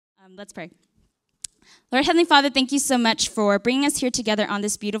Let's pray. Lord Heavenly Father, thank you so much for bringing us here together on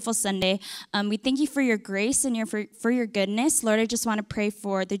this beautiful Sunday. We thank you for your grace and for your goodness. Lord, I just want to pray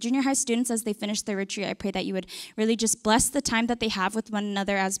for the junior high students as they finish their retreat. I pray that you would really just bless the time that they have with one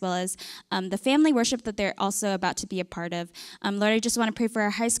another, as well as the family worship that they're also about to be a part of. Lord, I just want to pray for our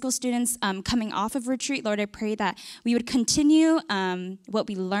high school students coming off of retreat. Lord, I pray that we would continue what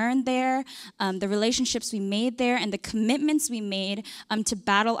we learned there, the relationships we made there, and the commitments we made to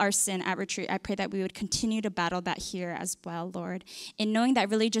battle our sin at retreat. I pray that we would continue to battle that here as well, Lord, in knowing that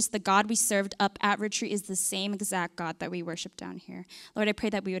really just the God we served up at retreat is the same exact God that we worship down here. Lord, I pray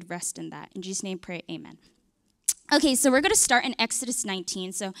that we would rest in that. In Jesus' name, pray, amen. Okay, so we're going to start in Exodus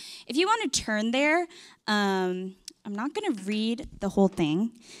 19. So if you want to turn there, I'm not going to read the whole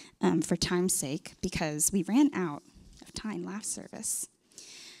thing for time's sake because we ran out of time last service.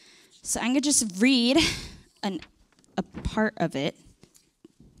 So I'm going to just read a part of it.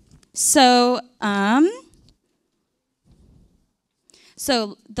 So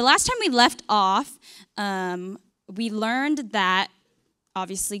the last time we left off, we learned that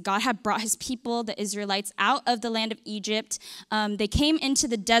obviously God had brought his people, the Israelites, out of the land of Egypt. They came into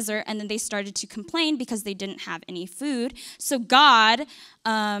the desert, and then they started to complain because they didn't have any food. So God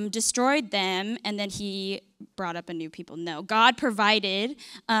destroyed them, and then he brought up a new people. No, God provided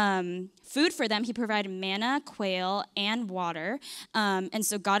food for them. He provided manna, quail, and water. And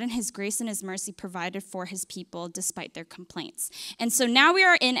so God in his grace and his mercy provided for his people despite their complaints. And so now we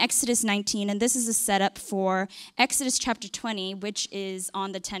are in Exodus 19, and this is a setup for Exodus chapter 20, which is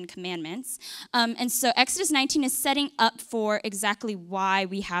on the 10 Commandments. And so Exodus 19 is setting up for exactly why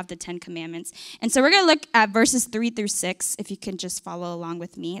we have the 10 Commandments. And so we're going to look at verses 3 through 6, if you can just follow along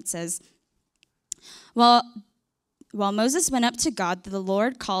with me. It says, While Moses went up to God, the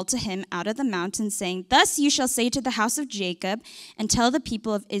Lord called to him out of the mountain, saying, "Thus you shall say to the house of Jacob and tell the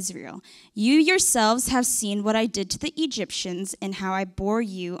people of Israel, you yourselves have seen what I did to the Egyptians and how I bore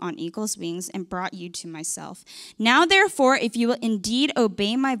you on eagle's wings and brought you to myself. Now therefore, if you will indeed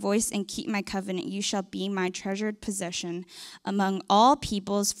obey my voice and keep my covenant, you shall be my treasured possession among all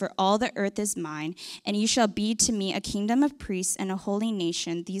peoples, for all the earth is mine, and you shall be to me a kingdom of priests and a holy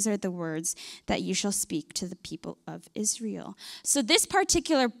nation. These are the words that you shall speak to the people of Israel." So this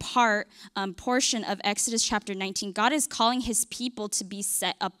particular portion of Exodus chapter 19, God is calling his people to be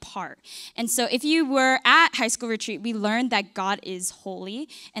set apart. And so if you were at high school retreat, we learned that God is holy,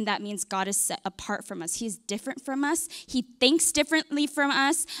 and that means God is set apart from us. He is different from us. He thinks differently from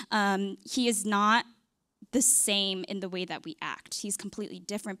us. He is not the same in the way that we act. He's completely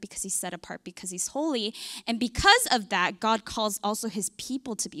different because he's set apart, because he's holy. And because of that, God calls also his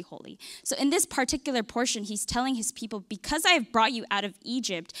people to be holy. So in this particular portion, he's telling his people, because I have brought you out of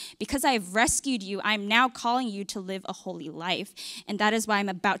Egypt, because I have rescued you, I'm now calling you to live a holy life. And that is why I'm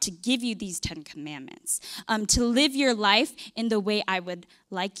about to give you these 10 commandments, to live your life in the way I would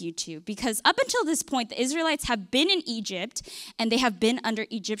like you to. Because up until this point, the Israelites have been in Egypt, and they have been under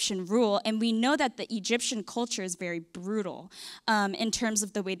Egyptian rule. And we know that the Egyptian culture is very brutal in terms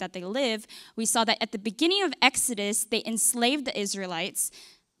of the way that they live. We saw that at the beginning of Exodus, they enslaved the Israelites.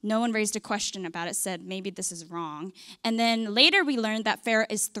 No one raised a question about it, said, maybe this is wrong. And then later we learned that Pharaoh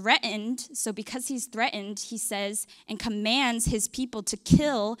is threatened. So because he's threatened, he says and commands his people to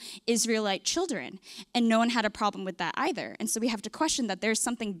kill Israelite children. And no one had a problem with that either. And so we have to question that there's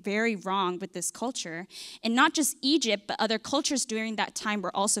something very wrong with this culture. And not just Egypt, but other cultures during that time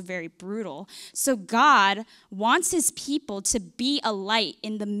were also very brutal. So God wants his people to be a light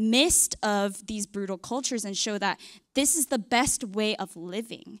in the midst of these brutal cultures and show that this is the best way of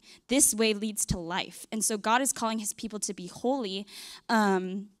living. This way leads to life. And so God is calling his people to be holy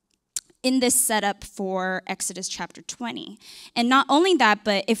in this setup for Exodus chapter 20. And not only that,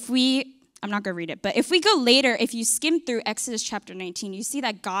 but I'm not going to read it, but if we go later, if you skim through Exodus chapter 19, you see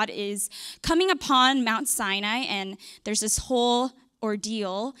that God is coming upon Mount Sinai, and there's this whole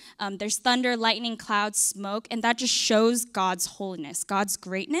ordeal. There's thunder, lightning, clouds, smoke, and that just shows God's holiness, God's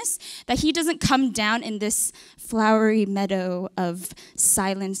greatness, that he doesn't come down in this flowery meadow of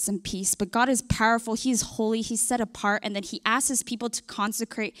silence and peace, but God is powerful, he is holy, he's set apart, and then he asks his people to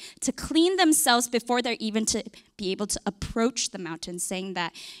consecrate, to clean themselves before they're even to be able to approach the mountain, saying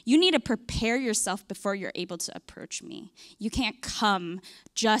that you need to prepare yourself before you're able to approach me. You can't come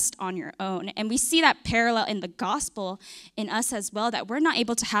just on your own. And we see that parallel in the gospel in us as well, that we're not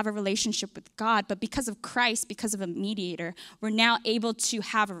able to have a relationship with God, but because of Christ, because of a mediator, we're now able to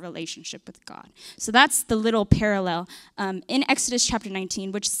have a relationship with God. So that's the little parallel in Exodus chapter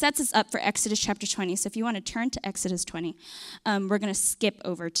 19, which sets us up for Exodus chapter 20. So if you want to turn to Exodus 20, we're going to skip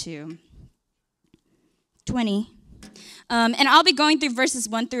over to 20. And I'll be going through verses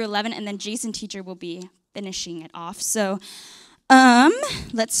 1 through 11, and then Jason Teacher will be finishing it off. So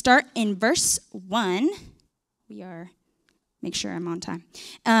let's start in verse 1. Make sure I'm on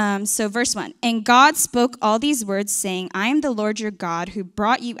time. So verse 1, and God spoke all these words, saying, I am the Lord your God who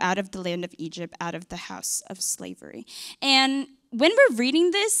brought you out of the land of Egypt, out of the house of slavery. And when we're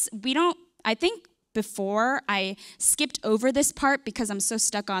reading this, I think before I skipped over this part because I'm so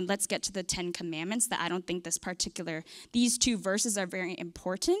stuck on let's get to the 10 Commandments that I don't think these two verses are very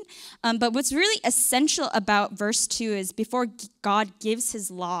important. But what's really essential about verse 2 is before God gives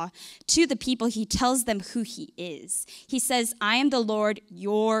his law to the people, he tells them who he is. He says, I am the Lord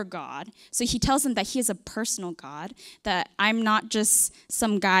your God. So he tells them that he is a personal God, that I'm not just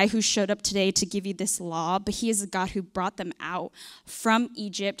some guy who showed up today to give you this law, but he is a God who brought them out from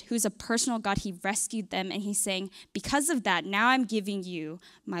Egypt, who's a personal God. He rescued them, and he's saying, because of that, now I'm giving you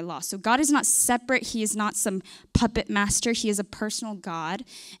my law. So God is not separate. He is not some puppet master. He is a personal God,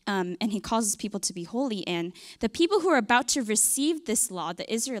 and he calls his people to be holy. And the people who are about to receive this law,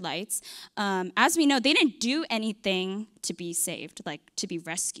 the Israelites, as we know, they didn't do anything to be saved, like to be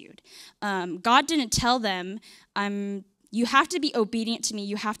rescued. God didn't tell them, you have to be obedient to me,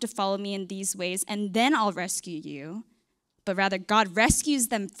 you have to follow me in these ways, and then I'll rescue you. But rather, God rescues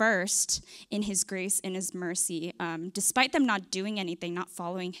them first in his grace, in his mercy, despite them not doing anything, not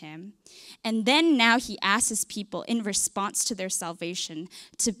following him. And then now he asks his people, in response to their salvation,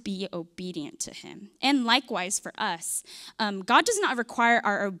 to be obedient to him. And likewise for us, God does not require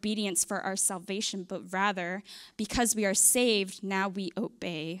our obedience for our salvation, but rather, because we are saved, now we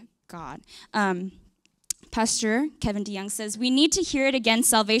obey God. Pastor Kevin DeYoung says, we need to hear it again.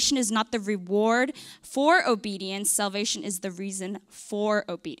 Salvation is not the reward for obedience. Salvation is the reason for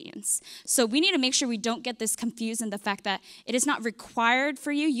obedience. So we need to make sure we don't get this confused in the fact that it is not required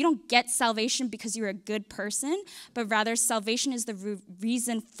for you. You don't get salvation because you're a good person, but rather salvation is the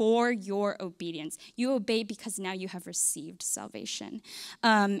reason for your obedience. You obey because now you have received salvation.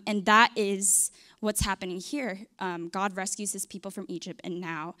 And that is what's happening here. God rescues his people from Egypt, and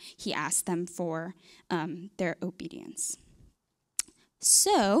now he asks them for their obedience.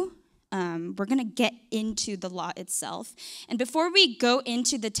 So we're going to get into the law itself. And before we go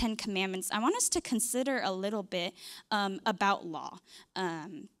into the 10 Commandments, I want us to consider a little bit about law.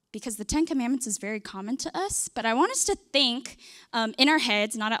 Because the 10 Commandments is very common to us, but I want us to think in our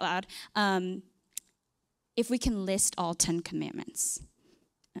heads, not out loud, if we can list all 10 Commandments.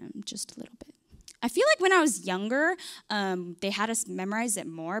 Just a little bit. I feel like when I was younger, they had us memorize it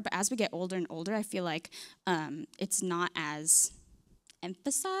more, but as we get older and older, I feel like it's not as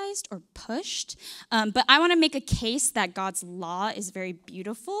emphasized or pushed. But I want to make a case that God's law is very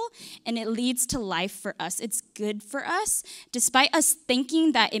beautiful, and it leads to life for us. It's good for us, despite us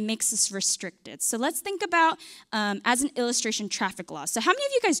thinking that it makes us restricted. So let's think about, as an illustration, traffic laws. So how many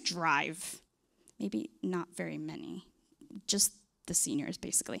of you guys drive? Maybe not very many, just the seniors,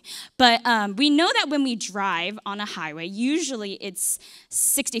 basically. But we know that when we drive on a highway, usually it's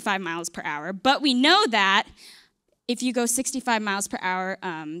 65 miles per hour. But we know that if you go 65 miles per hour,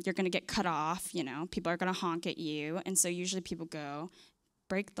 you're going to get cut off. People are going to honk at you. And so usually people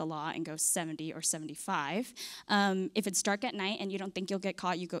break the law and go 70 or 75. If it's dark at night and you don't think you'll get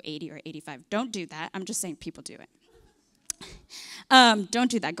caught, you go 80 or 85. Don't do that. I'm just saying people do it. Don't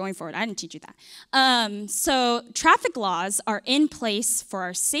do that going forward. I didn't teach you that. So traffic laws are in place for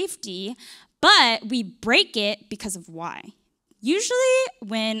our safety, but we break it because of why. Usually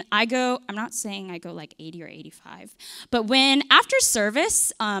when I go, I'm not saying I go like 80 or 85, but when after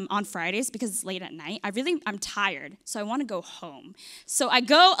service on Fridays, because it's late at night, I'm tired, so I want to go home. So I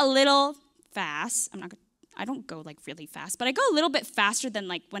go a little fast. I don't go like really fast, but I go a little bit faster than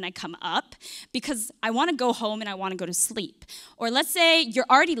like when I come up because I want to go home and I want to go to sleep. Or let's say you're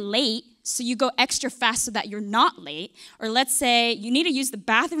already late, so you go extra fast so that you're not late. Or let's say you need to use the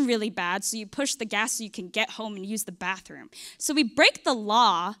bathroom really bad, so you push the gas so you can get home and use the bathroom. So we break the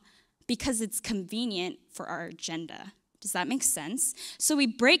law because it's convenient for our agenda. Does that make sense? So we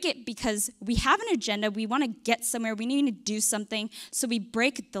break it because we have an agenda, we want to get somewhere, we need to do something, so we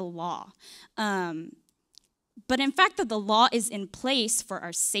break the law. But in fact, that the law is in place for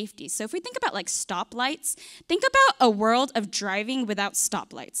our safety. So if we think about like stoplights, think about a world of driving without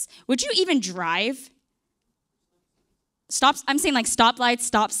stoplights. Would you even drive? I'm saying like stoplights,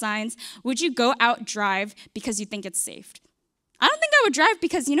 stop signs. Would you go out drive because you think it's safe? I don't think I would drive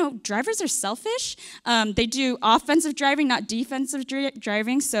because, drivers are selfish. They do offensive driving, not defensive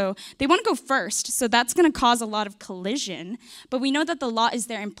driving, so they want to go first. So that's going to cause a lot of collision. But we know that the law is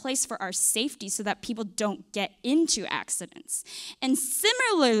there in place for our safety so that people don't get into accidents. And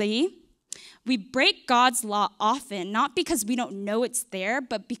similarly, We break God's law often, not because we don't know it's there,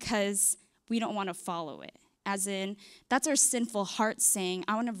 but because we don't want to follow it. As in, that's our sinful heart saying,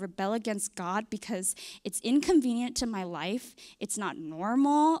 I want to rebel against God because it's inconvenient to my life. It's not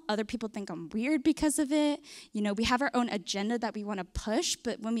normal. Other people think I'm weird because of it. We have our own agenda that we want to push,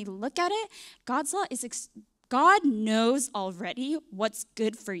 but when we look at it, God's law is God knows already what's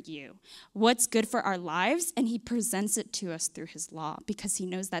good for you, what's good for our lives, and he presents it to us through his law because he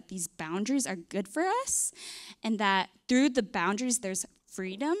knows that these boundaries are good for us and that through the boundaries there's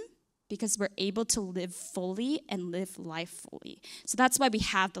freedom because we're able to live fully and live life fully. So that's why we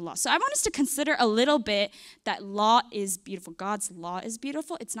have the law. So I want us to consider a little bit that law is beautiful. God's law is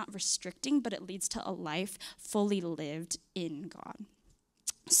beautiful. It's not restricting, but it leads to a life fully lived in God.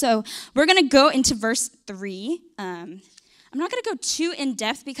 So we're going to go into verse 3. I'm not going to go too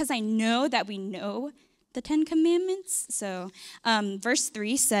in-depth because I know that we know the 10 Commandments. So verse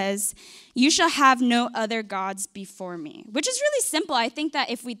 3 says, you shall have no other gods before me, which is really simple. I think that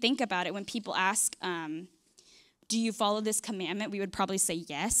if we think about it, when people ask, do you follow this commandment, we would probably say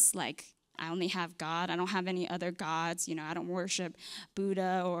yes, like, I only have God. I don't have any other gods. I don't worship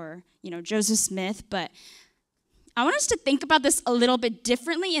Buddha or, Joseph Smith, but I want us to think about this a little bit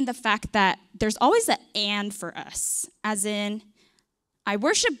differently in the fact that there's always an and for us, as in, I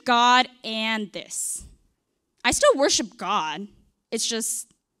worship God and this. I still worship God. It's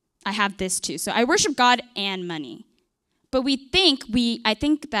just, I have this too. So I worship God and money. But what's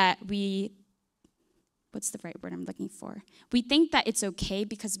the right word I'm looking for? We think that it's okay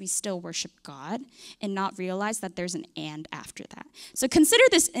because we still worship God and not realize that there's an and after that. So consider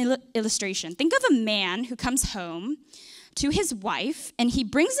this illustration. Think of a man who comes home to his wife and he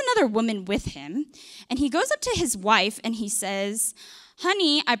brings another woman with him and he goes up to his wife and he says,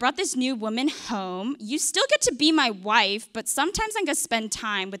 honey, I brought this new woman home. You still get to be my wife, but sometimes I'm going to spend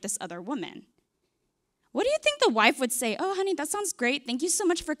time with this other woman. What do you think the wife would say? Oh, honey, that sounds great. Thank you so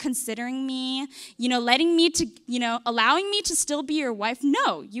much for considering me, allowing me to still be your wife.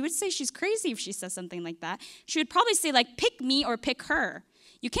 No, you would say she's crazy if she says something like that. She would probably say, pick me or pick her.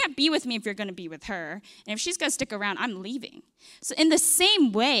 You can't be with me if you're going to be with her. And if she's going to stick around, I'm leaving. So in the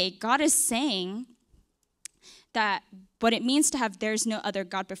same way, God is saying that what it means to have there's no other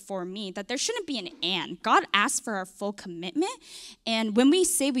God before me, that there shouldn't be an and. God asks for our full commitment. And when we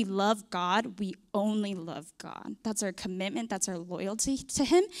say we love God, we only love God. That's our commitment. That's our loyalty to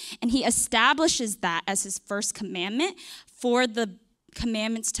him. And he establishes that as his first commandment for the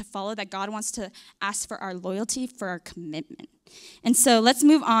commandments to follow, that God wants to ask for our loyalty, for our commitment. And so let's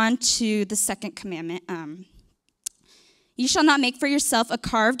move on to the second commandment. You shall not make for yourself a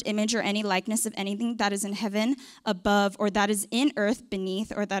carved image or any likeness of anything that is in heaven above, or that is in earth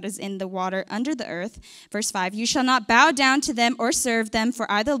beneath, or that is in the water under the earth. Verse 5, you shall not bow down to them or serve them,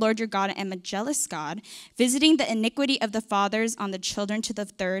 for I, the Lord your God, am a jealous God, visiting the iniquity of the fathers on the children to the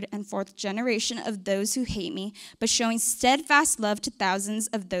third and fourth generation of those who hate me, but showing steadfast love to thousands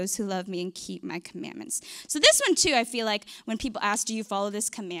of those who love me and keep my commandments. So this one too, I feel like when people ask, do you follow this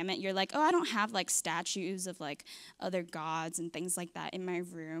commandment? You're like, oh, I don't have statues of other gods and things like that in my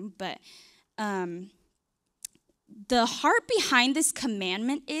room. But the heart behind this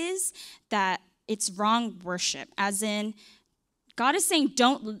commandment is that it's wrong worship. As in, God is saying,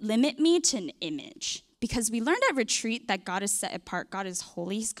 don't limit me to an image. Because we learned at retreat that God is set apart. God is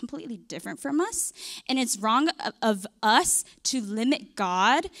holy. He's completely different from us. And it's wrong of us to limit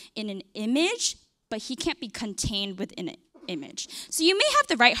God in an image, but he can't be contained within an image. So you may have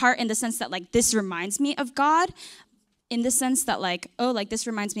the right heart in the sense that this reminds me of God, in the sense that this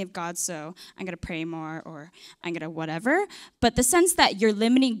reminds me of God, so I'm going to pray more or I'm going to whatever. But the sense that you're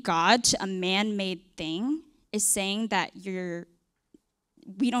limiting God to a man-made thing is saying that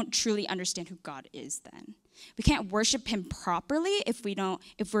we don't truly understand who God is then. We can't worship him properly if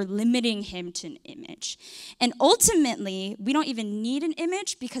we're limiting him to an image. And ultimately, we don't even need an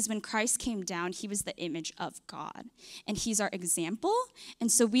image because when Christ came down, he was the image of God. And he's our example. And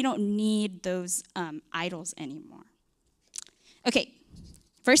so we don't need those idols anymore. Okay,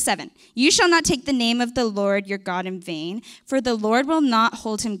 verse 7. You shall not take the name of the Lord your God in vain, for the Lord will not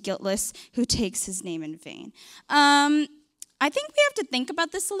hold him guiltless who takes his name in vain. I think we have to think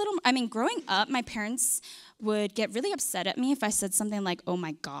about this a little. Growing up, my parents would get really upset at me if I said something like, oh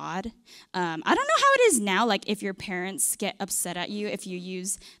my God. I don't know how it is now, if your parents get upset at you if you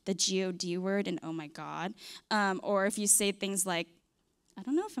use the G-O-D word and oh my God. Or if you say things like, I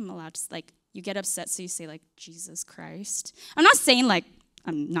don't know if I'm allowed to, you get upset, so you say, Jesus Christ. I'm not saying,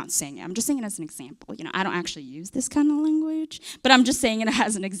 I'm not saying it. I'm just saying it as an example. I don't actually use this kind of language, but I'm just saying it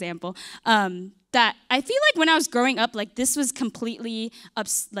as an example. That I feel like when I was growing up, like this was completely,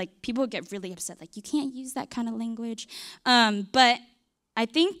 like people would get really upset. Like, you can't use that kind of language. But I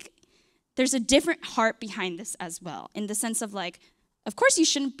think there's a different heart behind this as well, in the sense of like, of course, you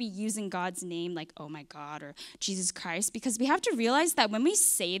shouldn't be using God's name like, oh my God, or Jesus Christ, because we have to realize that when we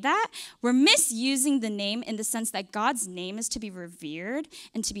say that, we're misusing the name in the sense that God's name is to be revered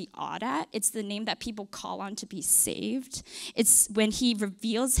and to be awed at. It's the name that people call on to be saved. It's when he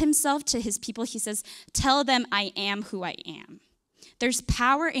reveals himself to his people, he says, tell them I am who I am. There's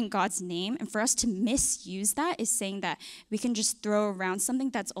power in God's name, and for us to misuse that is saying that we can just throw around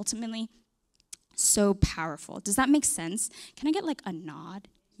something that's ultimately so powerful. Does that make sense? Can I get like a nod?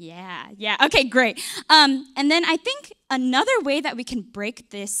 Yeah. Okay, great. And then I think another way that we can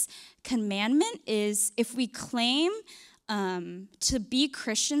break this commandment is if we claim to be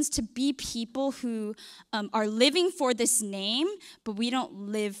Christians, to be people who are living for this name, but we don't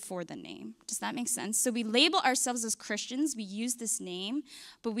live for the name. Does that make sense? So we label ourselves as Christians, we use this name,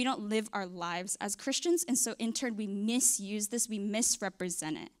 but we don't live our lives as Christians, and so in turn we misuse this, we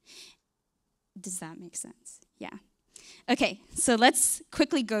misrepresent it. Does that make sense? Yeah. Okay, so let's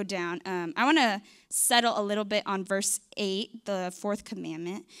quickly go down. I want to settle a little bit on verse 8, the fourth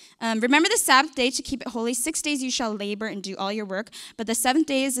commandment. Remember the Sabbath day to keep it holy. 6 days you shall labor and do all your work, but the seventh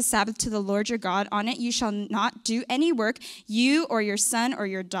day is the Sabbath to the Lord your God. On it you shall not do any work, you or your son or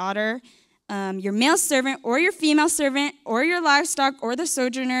your daughter, your male servant or your female servant or your livestock or the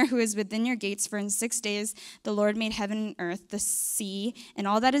sojourner who is within your gates. For in 6 days the Lord made heaven and earth, the sea, and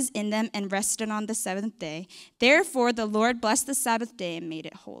all that is in them, and rested on the seventh day. Therefore the Lord blessed the Sabbath day and made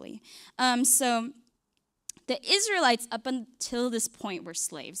it holy. So the Israelites up until this point were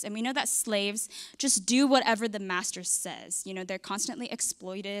slaves. And we know that slaves just do whatever the master says. They're constantly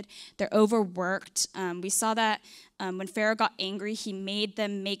exploited. They're overworked. We saw that when Pharaoh got angry, he made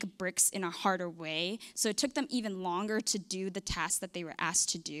them make bricks in a harder way. So it took them even longer to do the task that they were asked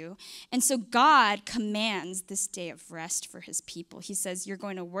to do. And so God commands this day of rest for his people. He says, you're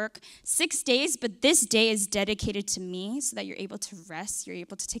going to work 6 days, but this day is dedicated to me so that you're able to rest, you're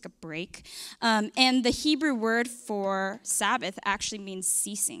able to take a break. And the Hebrew word for Sabbath actually means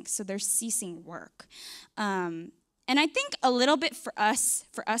ceasing. So they're ceasing work. And I think a little bit for us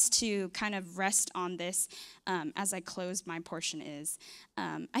to kind of rest on this as I close my portion is,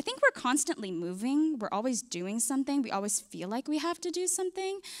 I think we're constantly moving. We're always doing something. We always feel like we have to do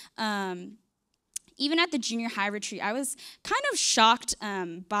something. Even at the junior high retreat, I was kind of shocked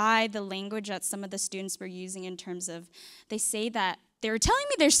by the language that some of the students were using in terms of, they say that they were telling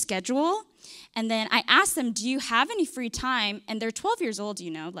me their schedule, and then I asked them, do you have any free time? And they're 12 years old,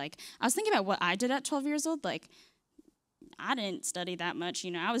 like, I was thinking about what I did at 12 years old, like, I didn't study that much,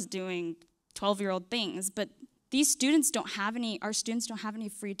 I was doing 12-year-old things, but our students don't have any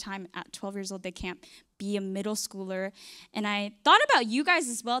free time at 12 years old. They can't be a middle schooler. And I thought about you guys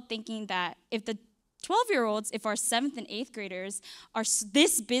as well, thinking that if the 12-year-olds, if our 7th and 8th graders are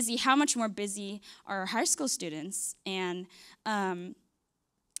this busy, how much more busy are our high school students? And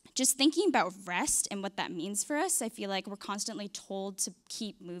just thinking about rest and what that means for us, I feel like we're constantly told to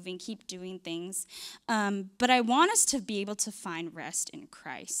keep moving, keep doing things. But I want us to be able to find rest in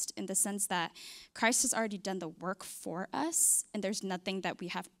Christ, in the sense that Christ has already done the work for us, and there's nothing that we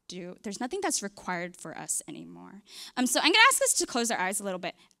have to do. There's nothing that's required for us anymore. So I'm going to ask us to close our eyes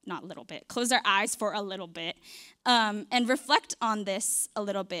close our eyes for a little bit, and reflect on this a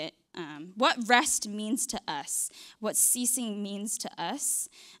little bit. What rest means to us, what ceasing means to us.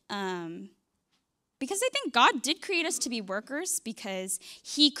 Because I think God did create us to be workers, because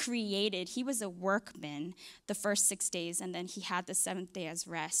he was a workman the first 6 days, and then he had the seventh day as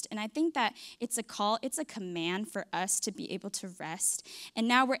rest. And I think that it's a command for us to be able to rest. And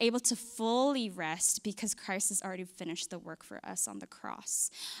now we're able to fully rest because Christ has already finished the work for us on the cross.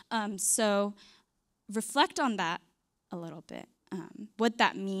 So reflect on that a little bit. What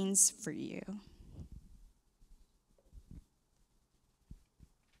that means for you.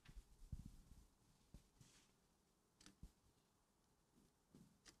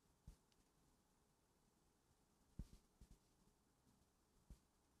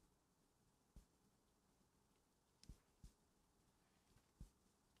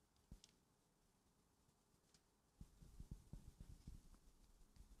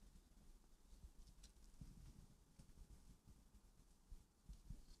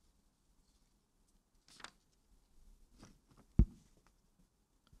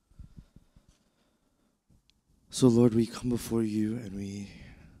 So, Lord, we come before you and we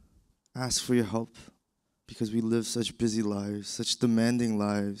ask for your help, because we live such busy lives, such demanding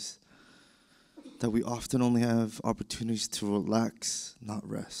lives, that we often only have opportunities to relax, not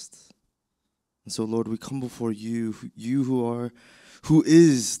rest. And so, Lord, we come before you, who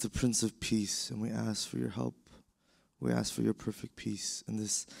is the Prince of Peace, and we ask for your help. We ask for your perfect peace in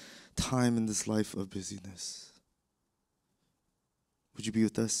this time, in this life of busyness. Would you be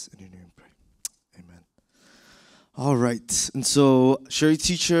with us? In your name we pray. Amen. All right. And so Sherry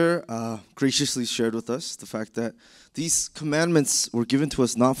teacher graciously shared with us the fact that these commandments were given to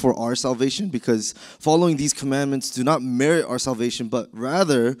us not for our salvation, because following these commandments do not merit our salvation, but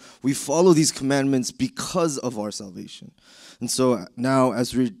rather we follow these commandments because of our salvation. And so now,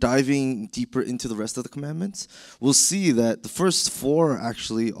 as we're diving deeper into the rest of the commandments, we'll see that the first 4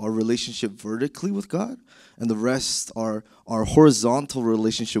 actually are relationship vertically with God, and the rest are our horizontal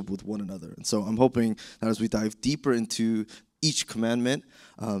relationship with one another. And so I'm hoping that as we dive deeper into each commandment,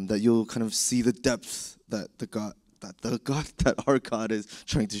 that you'll kind of see the depth that our God is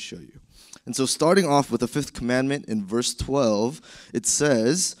trying to show you. And so starting off with the 5th commandment in verse 12, it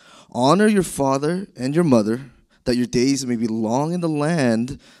says, "Honor your father and your mother, that your days may be long in the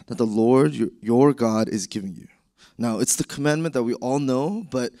land that the Lord your God is giving you." Now, it's the commandment that we all know,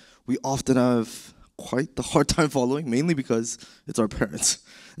 but we often have quite the hard time following, mainly because it's our parents.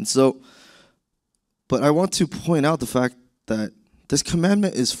 And so, but I want to point out the fact that this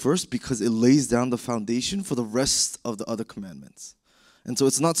commandment is first because it lays down the foundation for the rest of the other commandments. And so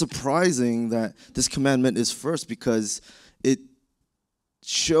it's not surprising that this commandment is first, because it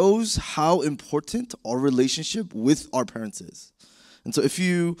shows how important our relationship with our parents is. And so if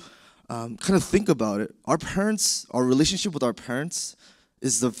you kind of think about it, our relationship with our parents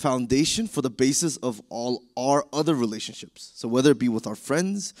is the foundation for the basis of all our other relationships. So whether it be with our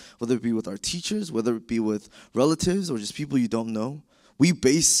friends, whether it be with our teachers, whether it be with relatives or just people you don't know, we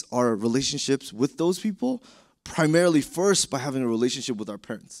base our relationships with those people primarily first by having a relationship with our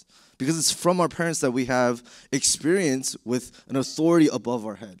parents. Because it's from our parents that we have experience with an authority above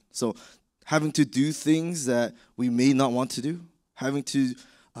our head. So having to do things that we may not want to do, having to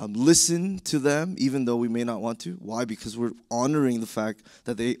listen to them even though we may not want to. Why? Because we're honoring the fact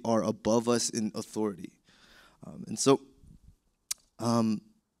that they are above us in authority. And so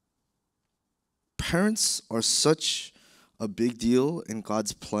parents are such a big deal in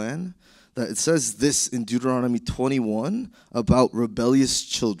God's plan that it says this in Deuteronomy 21 about rebellious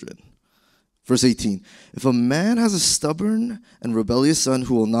children. Verse 18, "If a man has a stubborn and rebellious son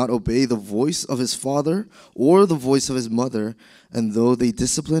who will not obey the voice of his father or the voice of his mother, and though they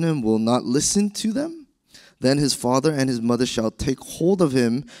discipline him, will not listen to them, then his father and his mother shall take hold of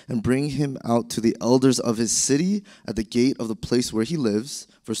him and bring him out to the elders of his city at the gate of the place where he lives."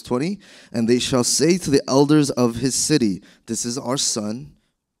 Verse 20, "And they shall say to the elders of his city, This our son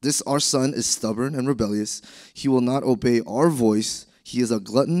is stubborn and rebellious. He will not obey our voice. He is a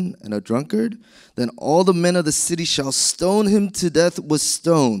glutton and a drunkard. Then all the men of the city shall stone him to death with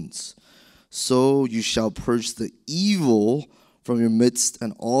stones. So you shall purge the evil from your midst,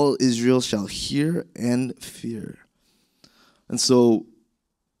 and all Israel shall hear and fear." And so,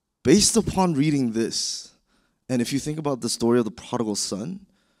 based upon reading this, and if you think about the story of the prodigal son,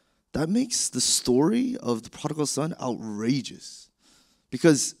 that makes the story of the prodigal son outrageous.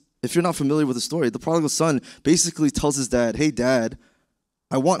 Because if you're not familiar with the story, the prodigal son basically tells his dad, "Hey, Dad,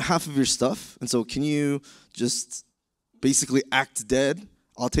 I want half of your stuff, and so can you just basically act dead?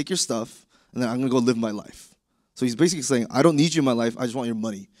 I'll take your stuff, and then I'm going to go live my life." So he's basically saying, "I don't need you in my life, I just want your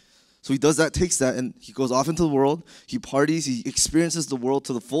money." So he does that, takes that, and he goes off into the world. He parties, he experiences the world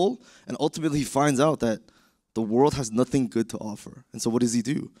to the full, and ultimately he finds out that the world has nothing good to offer. And so what does he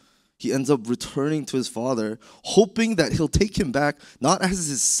do? He ends up returning to his father, hoping that he'll take him back, not as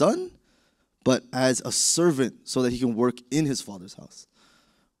his son, but as a servant so that he can work in his father's house.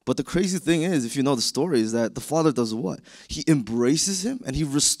 But the crazy thing is, if you know the story, is that the father does what? He embraces him and he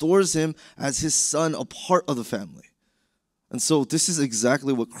restores him as his son, a part of the family. And so this is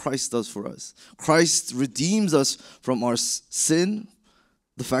exactly what Christ does for us. Christ redeems us from our sin,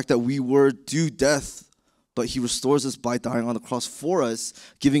 the fact that we were due death, but he restores us by dying on the cross for us,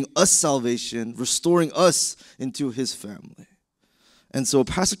 giving us salvation, restoring us into his family. And so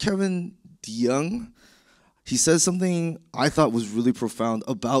Pastor Kevin DeYoung, he says something I thought was really profound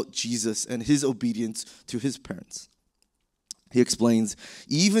about Jesus and his obedience to his parents. He explains,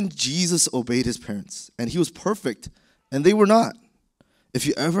 even Jesus obeyed his parents, and he was perfect, and they were not. If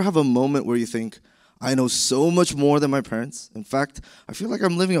you ever have a moment where you think, I know so much more than my parents. In fact, I feel like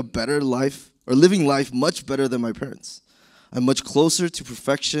I'm living a better life, or living life much better than my parents. I'm much closer to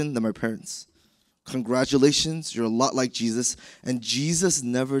perfection than my parents. Congratulations, you're a lot like Jesus, and Jesus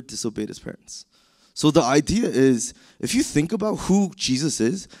never disobeyed his parents. So the idea is, if you think about who Jesus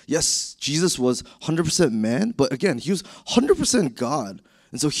is, yes, Jesus was 100% man, but again, he was 100% God.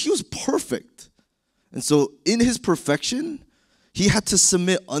 And so he was perfect. And so in his perfection, he had to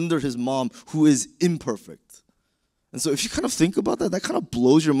submit under his mom, who is imperfect. And so if you kind of think about that, that kind of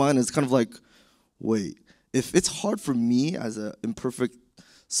blows your mind. It's kind of like, wait, if it's hard for me as an imperfect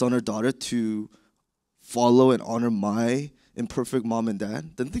son or daughter to follow and honor my imperfect mom and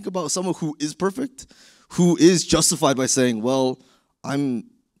dad, then think about someone who is perfect, who is justified by saying, well, I'm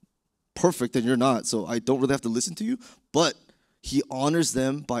perfect and you're not, so I don't really have to listen to you. But he honors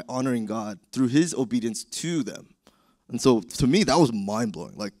them by honoring God through his obedience to them. And so to me, that was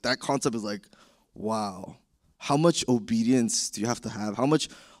mind-blowing. Like, that concept is like, wow, how much obedience do you have to have? How much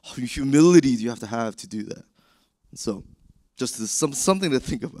humility do you have to do that? And so just something to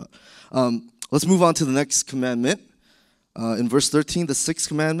think about. Let's move on to the next commandment. In verse 13, the sixth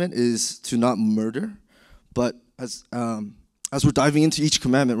commandment is to not murder. But as we're diving into each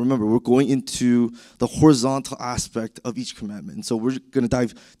commandment, remember, we're going into the horizontal aspect of each commandment. And so we're going to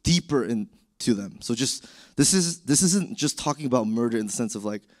dive deeper into them. So this isn't just talking about murder in the sense of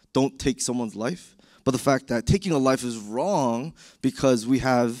like, don't take someone's life, but the fact that taking a life is wrong because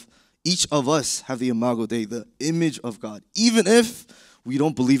each of us have the imago Dei, the image of God, even if we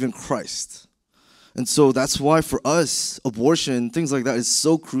don't believe in Christ. And so that's why for us, abortion, things like that is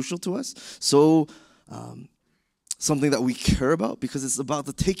so crucial to us, so something that we care about, because it's about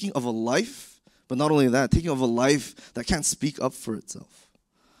the taking of a life, but not only that, taking of a life that can't speak up for itself.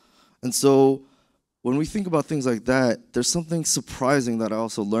 And so when we think about things like that, there's something surprising that I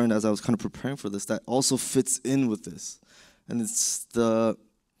also learned as I was kind of preparing for this that also fits in with this. And it's the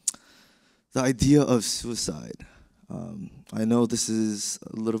idea of suicide. I know this is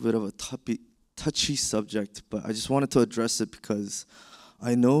a little bit of a touchy subject, but I just wanted to address it because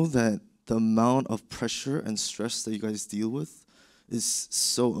I know that the amount of pressure and stress that you guys deal with is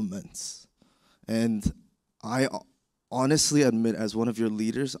so immense. And I honestly admit, as one of your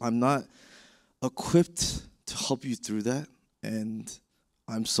leaders, I'm not equipped to help you through that, and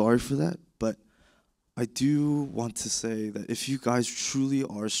I'm sorry for that, but I do want to say that if you guys truly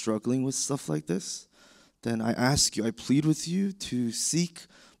are struggling with stuff like this, then I plead with you to seek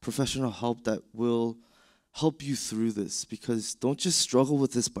professional help that will help you through this, because don't just struggle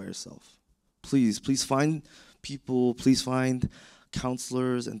with this by yourself. Please find people, please find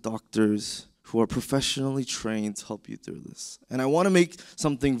counselors and doctors who are professionally trained to help you through this. And I want to make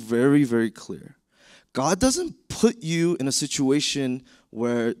something very, very clear. God doesn't put you in a situation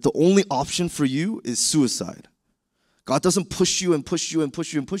where the only option for you is suicide. God doesn't push you and push you and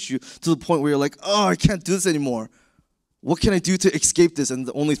push you and push you to the point where you're like, oh, I can't do this anymore. What can I do to escape this? And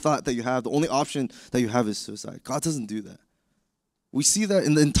the only thought that you have, the only option that you have is suicide. God doesn't do that. We see that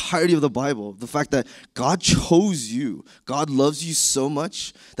in the entirety of the Bible, the fact that God chose you. God loves you so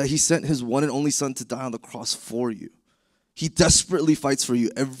much that he sent his one and only son to die on the cross for you. He desperately fights for you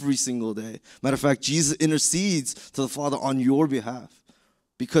every single day. Matter of fact, Jesus intercedes to the Father on your behalf,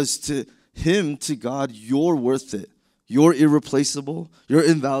 because to him, to God, you're worth it. You're irreplaceable. You're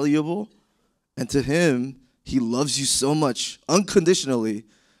invaluable. And to him, he loves you so much, unconditionally,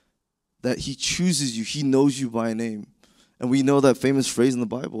 that he chooses you. He knows you by name. And we know that famous phrase in the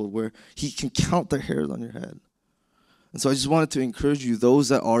Bible where he can count the hairs on your head. And so I just wanted to encourage you, those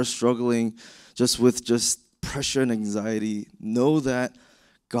that are struggling with pressure and anxiety, know that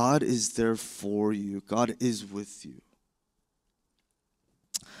God is there for you. God is with you.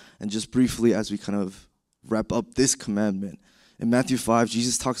 And just briefly, as we kind of wrap up this commandment, in Matthew 5,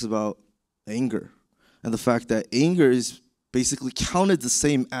 Jesus talks about anger and the fact that anger is basically counted the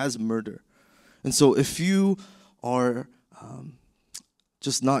same as murder. And so if you are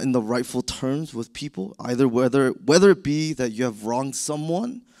just not in the rightful terms with people, either whether it be that you have wronged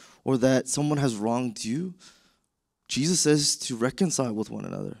someone or that someone has wronged you, Jesus says to reconcile with one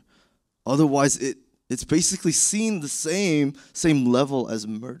another. Otherwise, it's basically seen the same level as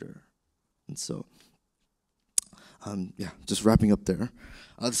murder. And so, just wrapping up there.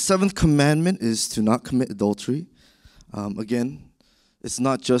 The seventh commandment is to not commit adultery. Again, it's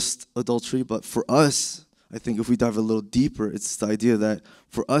not just adultery, but for us, I think if we dive a little deeper, it's the idea that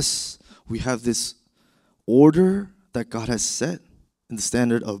for us, we have this order that God has set in the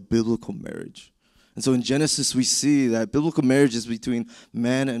standard of biblical marriage. And so in Genesis, we see that biblical marriage is between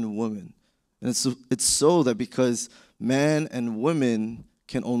man and woman. And it's so that because man and women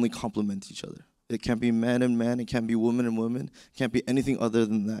can only complement each other. It can't be man and man. It can't be woman and woman. It can't be anything other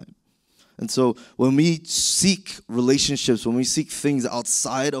than that. And so when we seek relationships, when we seek things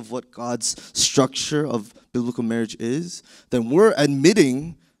outside of what God's structure of biblical marriage is, then we're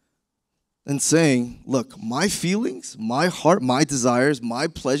admitting and saying, look, my feelings, my heart, my desires, my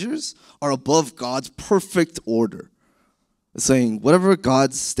pleasures are above God's perfect order. It's saying, whatever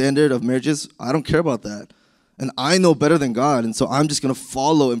God's standard of marriage is, I don't care about that. And I know better than God, and so I'm just going to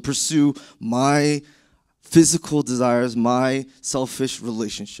follow and pursue my physical desires, my selfish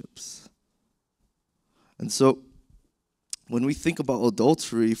relationships. And so when we think about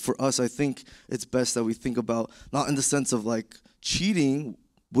adultery, for us, I think it's best that we think about not in the sense of like cheating,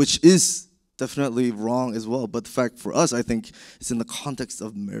 which is definitely wrong as well, but the fact for us, I think it's in the context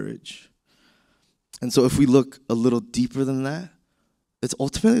of marriage. And so if we look a little deeper than that, it's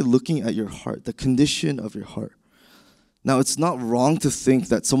ultimately looking at your heart, the condition of your heart. Now, it's not wrong to think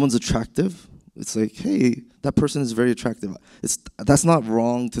that someone's attractive. It's like, hey, that person is very attractive. That's not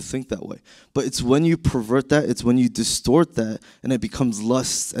wrong to think that way. But it's when you pervert that, it's when you distort that, and it becomes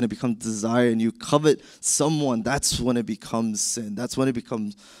lust, and it becomes desire, and you covet someone, that's when it becomes sin. That's when it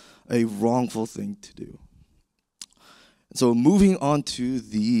becomes a wrongful thing to do. So moving on to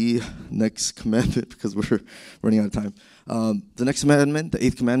the next commandment, because we're running out of time. The next commandment, the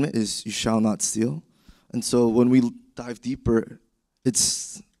 8th commandment, is you shall not steal. And so when we dive deeper,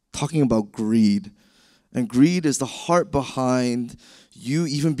 it's talking about greed. And greed is the heart behind you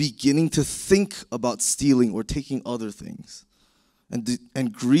even beginning to think about stealing or taking other things.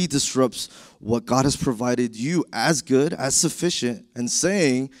 And greed disrupts what God has provided you as good, as sufficient, and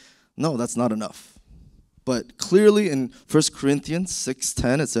saying, no, that's not enough. But clearly in 1 Corinthians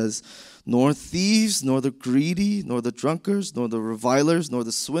 6:10, it says, nor thieves, nor the greedy, nor the drunkards, nor the revilers, nor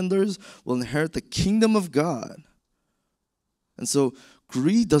the swindlers will inherit the kingdom of God. And so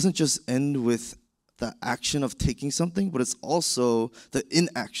greed doesn't just end with the action of taking something, but it's also the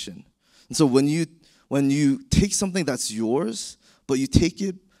inaction. And so when you take something that's yours, but you take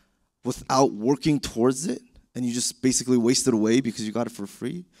it without working towards it, and you just basically waste it away because you got it for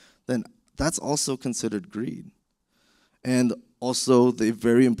free, then that's also considered greed. And also the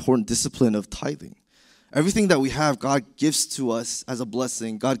very important discipline of tithing. Everything that we have, God gives to us as a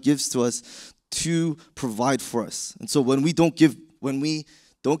blessing. God gives to us to provide for us. And so when we don't give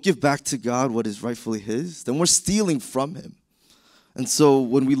back to God what is rightfully His, then we're stealing from Him. And so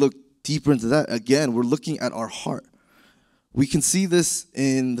when we look deeper into that, again, we're looking at our heart. We can see this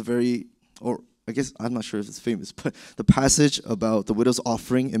in I guess, I'm not sure if it's famous, but the passage about the widow's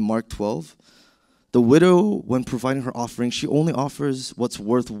offering in Mark 12. The widow, when providing her offering, she only offers what's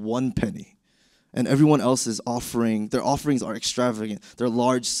worth 1 penny. And everyone else is offering, their offerings are extravagant. They're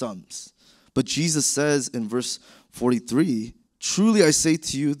large sums. But Jesus says in verse 43, truly I say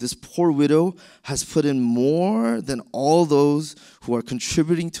to you, this poor widow has put in more than all those who are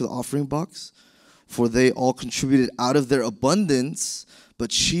contributing to the offering box, for they all contributed out of their abundance,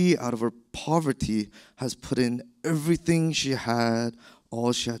 but she, out of her poverty, has put in everything she had,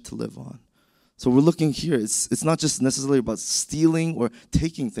 all she had to live on. So we're looking here. It's not just necessarily about stealing or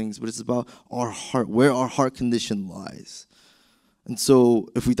taking things, but it's about our heart, where our heart condition lies. And so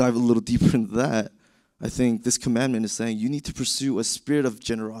if we dive a little deeper into that, I think this commandment is saying you need to pursue a spirit of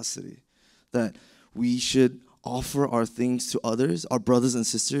generosity, that we should offer our things to others, our brothers and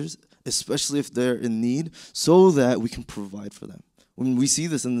sisters, especially if they're in need, so that we can provide for them. When we see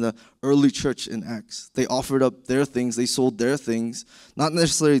this in the early church in Acts, they offered up their things, they sold their things, not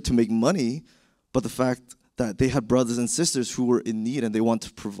necessarily to make money, but the fact that they had brothers and sisters who were in need and they want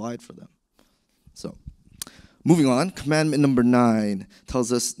to provide for them. So, moving on, commandment number 9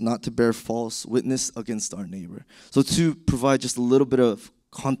 tells us not to bear false witness against our neighbor. So to provide just a little bit of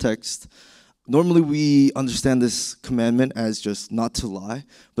context, normally we understand this commandment as just not to lie,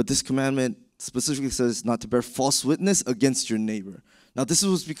 but this commandment specifically says not to bear false witness against your neighbor. Now this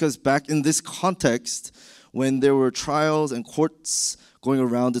was because back in this context, when there were trials and courts going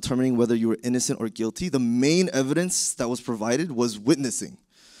around determining whether you were innocent or guilty, the main evidence that was provided was witnessing.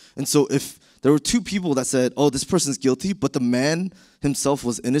 And so if there were 2 people that said, oh, this person's guilty, but the man himself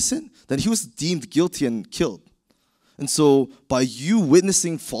was innocent, then he was deemed guilty and killed. And so by you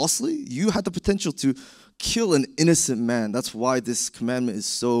witnessing falsely, you had the potential to kill an innocent man. That's why this commandment is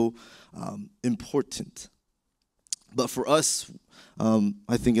so important. But for us,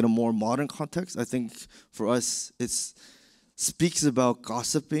 I think in a more modern context, I think for us, it speaks about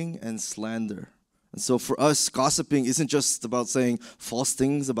gossiping and slander. And so for us, gossiping isn't just about saying false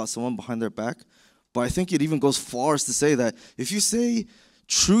things about someone behind their back, but I think it even goes far as to say that if you say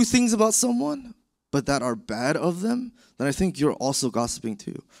true things about someone, but that are bad of them, then I think you're also gossiping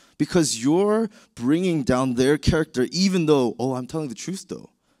too. Because you're bringing down their character, even though, oh, I'm telling the truth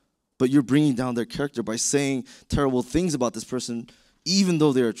though. But you're bringing down their character by saying terrible things about this person, even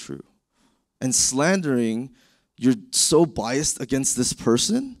though they are true. And slandering, you're so biased against this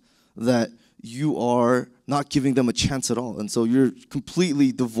person that you are not giving them a chance at all. And so you're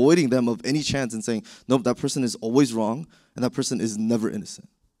completely devoiding them of any chance and saying, nope, that person is always wrong and that person is never innocent.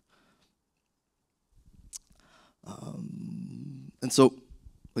 And so,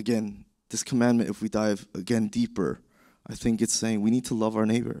 again, this commandment, if we dive again deeper, I think it's saying we need to love our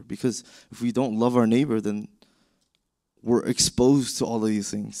neighbor, because if we don't love our neighbor, then we're exposed to all of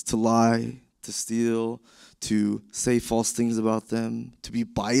these things, to lie, to steal, to say false things about them, to be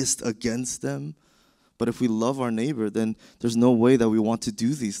biased against them. But if we love our neighbor, then there's no way that we want to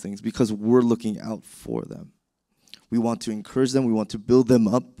do these things, because we're looking out for them. We want to encourage them, we want to build them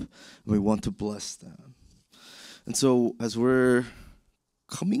up, and we want to bless them. And so as we're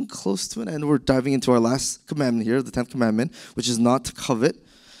coming close to an end, we're diving into our last commandment here, the 10th commandment, which is not to covet.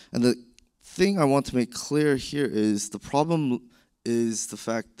 And the thing I want to make clear here is the problem is the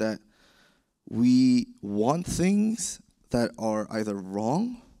fact that we want things that are either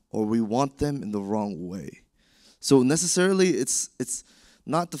wrong or we want them in the wrong way. So necessarily it's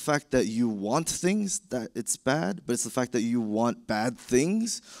not the fact that you want things that it's bad, but it's the fact that you want bad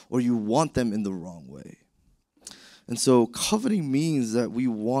things or you want them in the wrong way. And so coveting means that we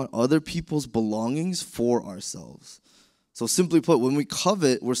want other people's belongings for ourselves. So simply put, when we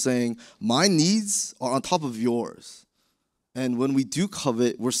covet, we're saying, my needs are on top of yours. And when we do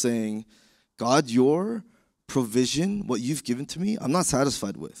covet, we're saying, God, your provision, what you've given to me, I'm not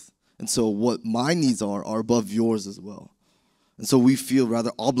satisfied with. And so what my needs are above yours as well. And so we feel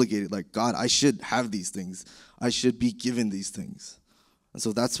rather obligated, like, God, I should have these things. I should be given these things. And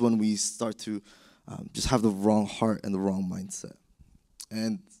so that's when we start to just have the wrong heart and the wrong mindset.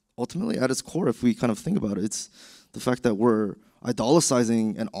 And ultimately, at its core, if we kind of think about it, it's the fact that we're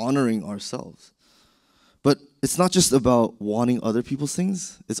idolatizing and honoring ourselves. But it's not just about wanting other people's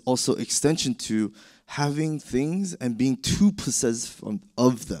things. It's also extension to having things and being too possessive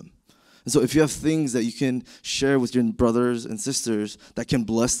of them. And so if you have things that you can share with your brothers and sisters that can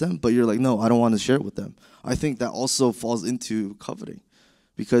bless them, but you're like, no, I don't want to share it with them, I think that also falls into coveting.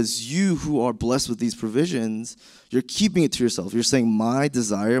 Because you who are blessed with these provisions, you're keeping it to yourself. You're saying my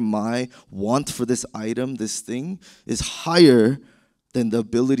desire, my want for this item, this thing, is higher than the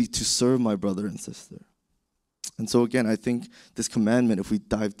ability to serve my brother and sister. And so again, I think this commandment, if we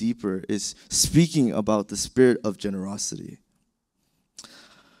dive deeper, is speaking about the spirit of generosity.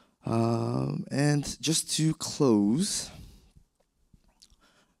 And just to close,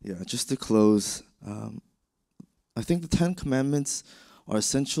 I think the 10 Commandments are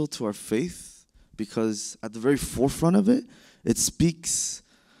essential to our faith, because at the very forefront of it, it speaks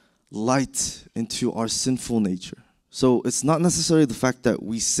light into our sinful nature. So it's not necessarily the fact that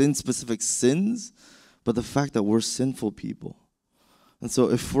we sin specific sins, but the fact that we're sinful people. And so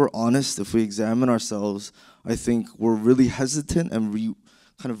if we're honest, if we examine ourselves, I think we're really hesitant and we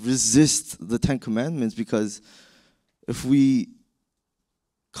kind of resist the 10 Commandments, because if we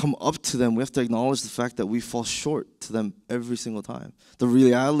come up to them, we have to acknowledge the fact that we fall short to them every single time. The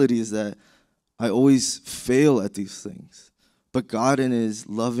reality is that I always fail at these things. But God, in his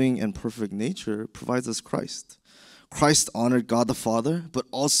loving and perfect nature, provides us Christ. Christ honored God the Father, but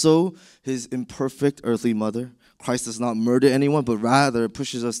also his imperfect earthly mother. Christ does not murder anyone, but rather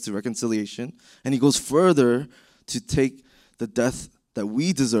pushes us to reconciliation. And he goes further to take the death that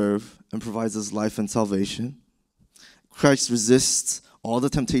we deserve and provides us life and salvation. Christ resists all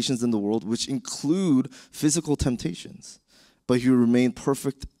the temptations in the world, which include physical temptations, but he remained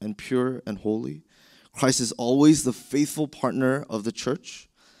perfect and pure and holy. Christ is always the faithful partner of the church.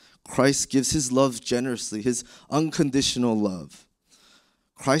 Christ gives his love generously, his unconditional love.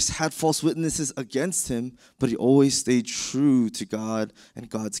 Christ had false witnesses against him, but he always stayed true to God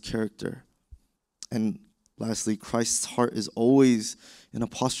and God's character. And lastly, Christ's heart is always in a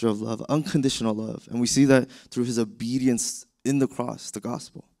posture of love, unconditional love. And we see that through his obedience in the cross, the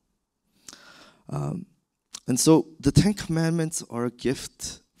gospel. And so the 10 Commandments are a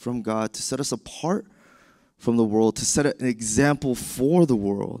gift from God to set us apart from the world, to set an example for the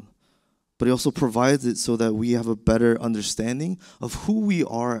world. But he also provides it so that we have a better understanding of who we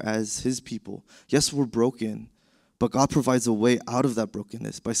are as his people. Yes, we're broken, but God provides a way out of that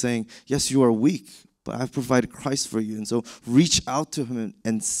brokenness by saying, yes, you are weak, but I've provided Christ for you. And so reach out to him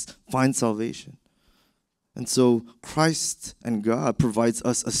and find salvation. And so Christ and God provides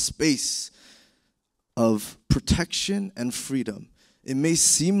us a space of protection and freedom. It may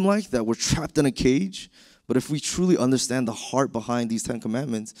seem like that we're trapped in a cage, but if we truly understand the heart behind these 10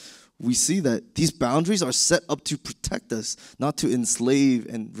 Commandments, we see that these boundaries are set up to protect us, not to enslave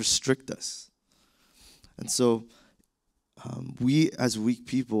and restrict us. And so we as weak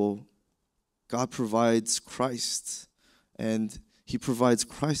people, God provides Christ, and He provides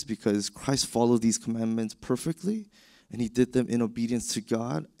Christ because Christ followed these commandments perfectly, and he did them in obedience to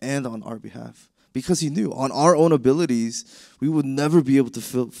God and on our behalf. Because he knew on our own abilities, we would never be able to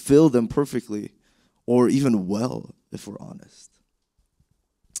fill them perfectly or even well, if we're honest.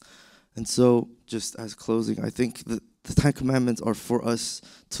 And so, just as closing, I think that the Ten Commandments are for us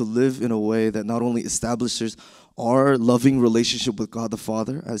to live in a way that not only establishes our loving relationship with God the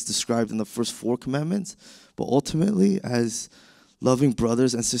Father, as described in the first 4 commandments, but ultimately as loving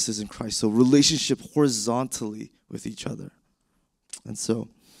brothers and sisters in Christ. So relationship horizontally with each other. And so,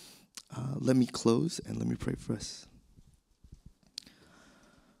 let me close and let me pray for us.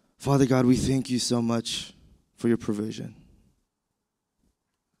 Father God, we thank you so much for your provision.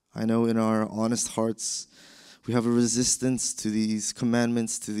 I know in our honest hearts, we have a resistance to these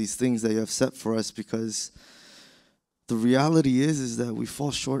commandments, to these things that you have set for us, because the reality is that we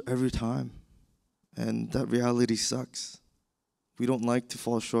fall short every time. And that reality sucks. We don't like to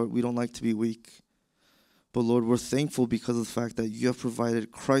fall short. We don't like to be weak. But Lord, we're thankful because of the fact that you have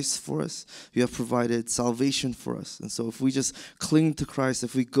provided Christ for us. You have provided salvation for us. And so if we just cling to Christ,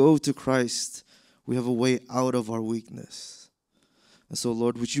 if we go to Christ, we have a way out of our weakness. And so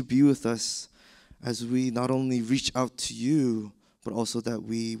Lord, would you be with us as we not only reach out to you, but also that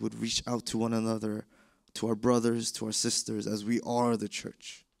we would reach out to one another, to our brothers, to our sisters, as we are the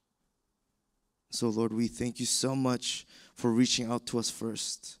church. So Lord, we thank you so much for reaching out to us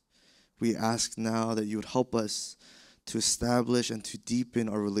first. We ask now that you would help us to establish and to deepen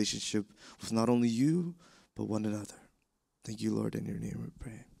our relationship with not only you, but one another. Thank you, Lord. In your name we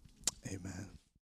pray. Amen.